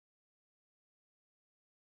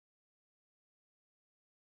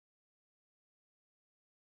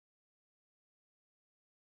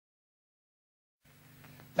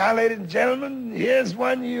Now, ladies and gentlemen, here's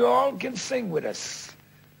one you all can sing with us.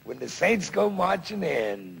 When the Saints go marching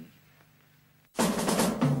in.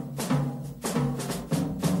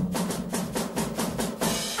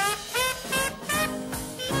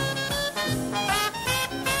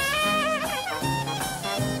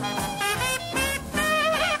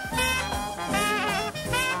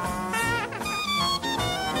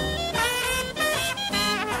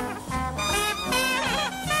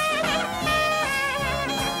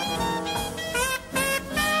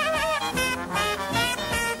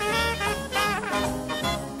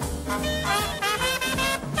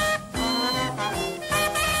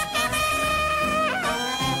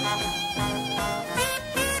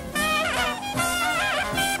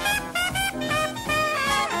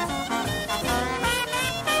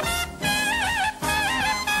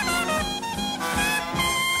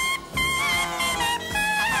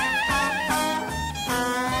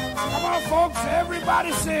 Folks,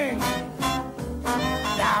 everybody sing.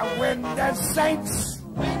 Now when the Saints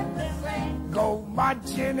go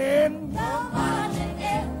marching in.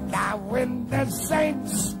 Now when the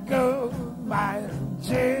Saints go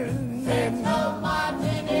marching in.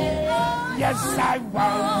 Yes, I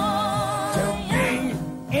want to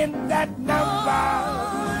be in that number.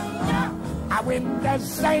 Now when the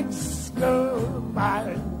Saints go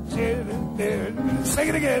marching in. Sing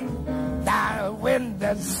it again. Now when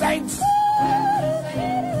the Saints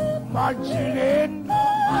marching in.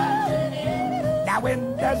 Now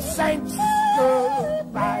when the Saints go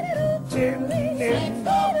marching in.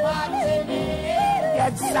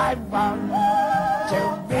 Yes, I want to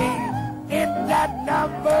be in that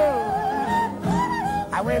number.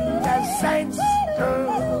 Now when the Saints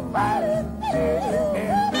go marching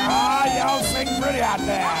in. Oh, y'all sing pretty out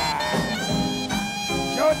there.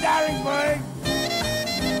 Joe Darringburg.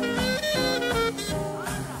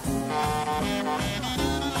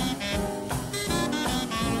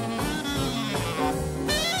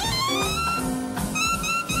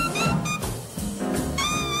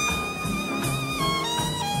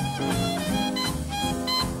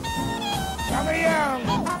 Young.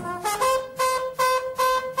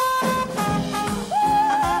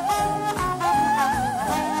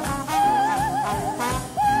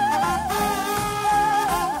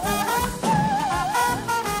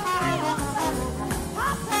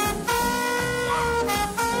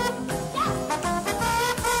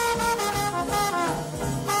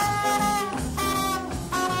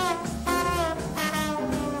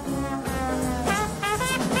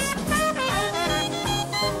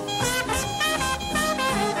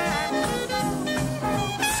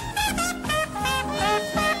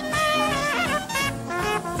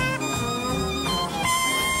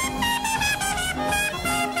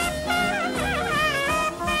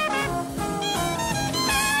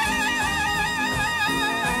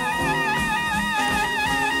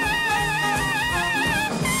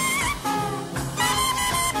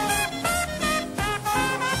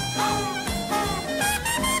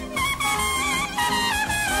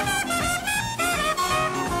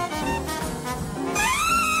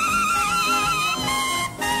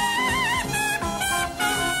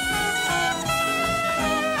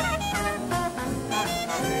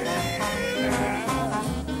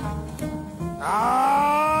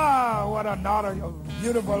 Ah, what a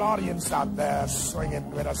beautiful audience out there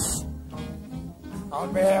swinging with us.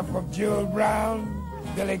 On behalf of Jewel Brown,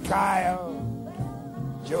 Billy Kyle,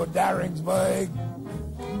 Joe Darringburg,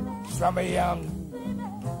 Summer Young,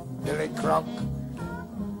 Billy Crunk,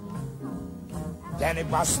 Danny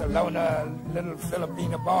Barcelona, little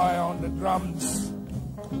Filipino boy on the drums,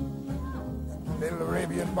 little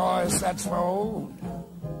Arabian boy saxophone.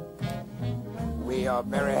 We are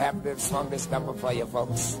very happy to have swung this number for you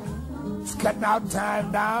folks. It's cutting out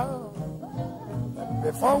time now. But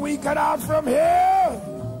before we cut out from here,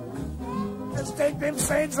 let's take them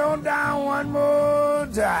Saints on down one more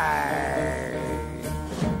time.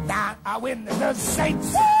 Now I win the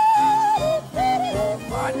Saints.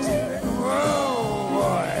 Marching, whoa,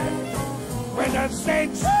 boy. When the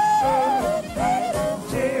Saints go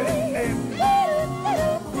marching in.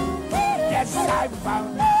 Yes, I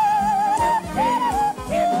found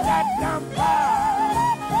in that number.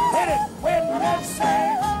 Hit it when the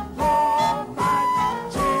Saints